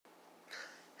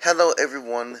Hello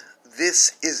everyone,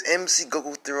 this is MC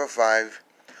Goku 305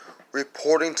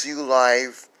 reporting to you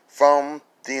live from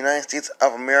the United States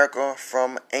of America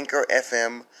from Anchor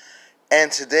FM,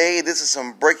 and today this is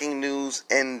some breaking news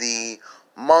in the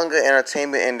manga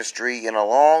entertainment industry and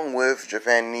along with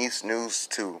Japanese news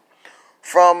too.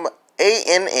 From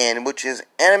ANN, which is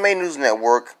Anime News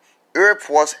Network, it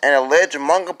reports an alleged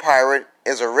manga pirate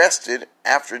is arrested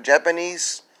after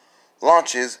Japanese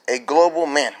launches a global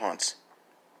manhunt.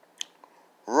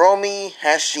 Romi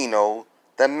Hashino,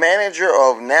 the manager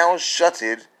of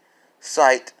now-shuttered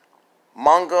site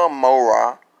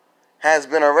Mangamora, has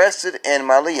been arrested in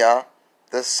Malia.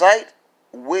 The site,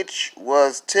 which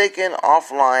was taken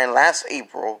offline last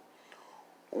April,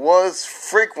 was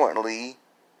frequently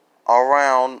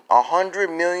around 100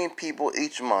 million people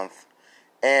each month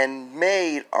and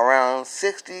made around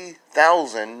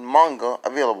 60,000 manga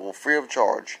available free of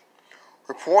charge.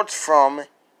 Reports from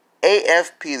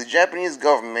AFP, the Japanese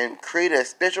government created a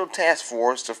special task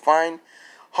force to find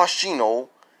Hashino,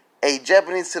 a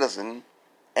Japanese citizen,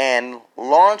 and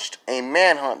launched a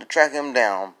manhunt to track him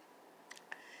down.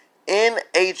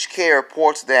 NHK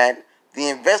reports that the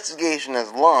investigation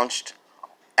is launched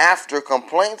after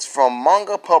complaints from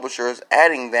manga publishers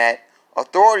adding that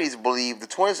authorities believe the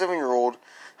 27-year-old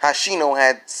Hashino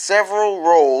had several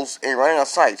roles in running a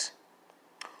site.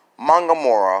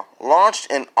 Mangamora,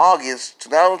 launched in August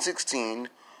 2016,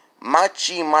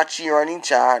 Machi Machi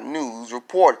Ranichan News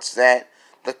reports that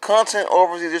the Content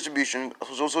Overseas Distribution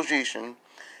Association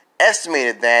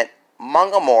estimated that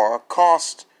Mangamora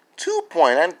cost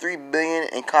 $2.93 billion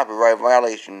in copyright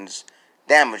violations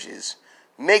damages,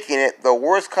 making it the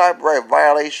worst copyright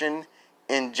violation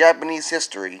in Japanese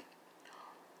history.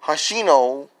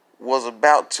 Hashino was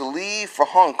about to leave for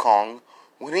Hong Kong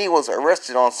when he was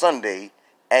arrested on Sunday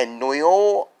at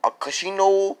Noyo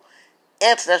Akashino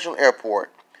International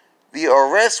Airport. The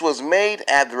arrest was made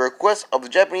at the request of the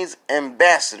Japanese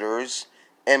ambassadors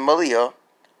in Malia.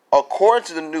 According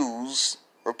to the news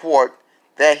report,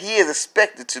 that he is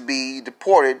expected to be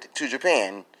deported to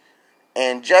Japan,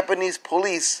 and Japanese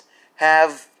police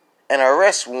have an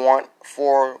arrest warrant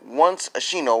for once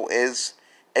Ashino is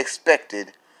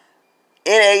expected.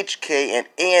 NHK and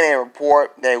ANN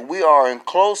report that we are in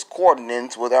close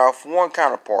coordinates with our foreign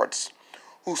counterparts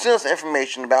who send us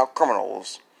information about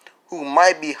criminals who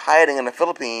might be hiding in the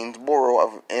Philippines Bureau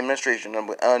of Administration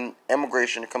and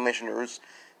Immigration Commissioners.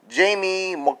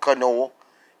 Jamie McConnell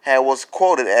was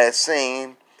quoted as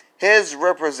saying his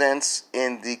represents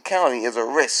in the county is a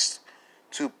risk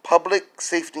to public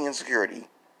safety and security.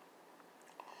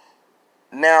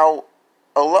 Now,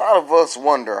 a lot of us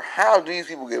wonder, how do these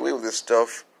people get away with this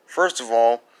stuff? First of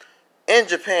all, in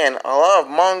Japan, a lot of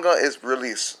manga is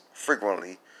released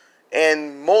frequently,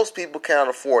 and most people cannot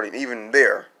afford it, even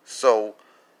there. So,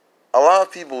 a lot of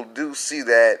people do see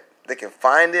that they can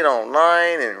find it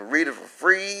online and read it for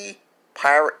free,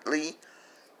 pirately,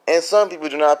 and some people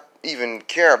do not even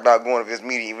care about going to this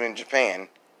media, even in Japan.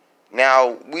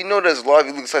 Now, we know there's a lot of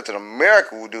illegal sites in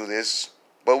America who do this,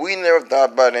 but we never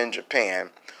thought about it in Japan.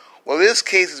 Well, this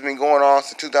case has been going on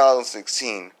since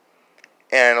 2016,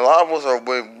 and a lot of us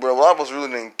really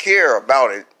didn't care about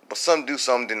it, but some do,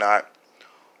 some do not.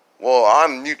 Well,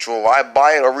 I'm neutral. I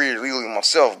buy it or read it legally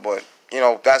myself, but,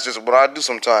 that's just what I do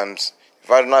sometimes. If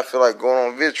I do not feel like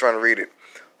going on vid trying to read it.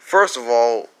 First of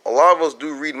all, a lot of us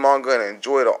do read manga and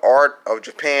enjoy the art of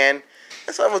Japan,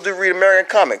 and some of us do read American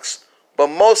comics. But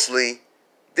mostly,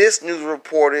 this news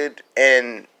reported,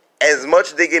 and as much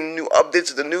as they get new updates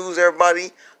to the news,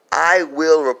 everybody, I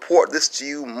will report this to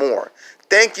you more.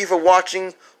 Thank you for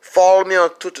watching. Follow me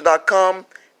on Twitter.com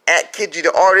at Kidji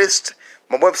the Artist.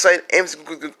 My website,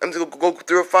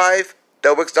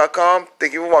 mcgoku305.wix.com.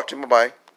 Thank you for watching. Bye-bye.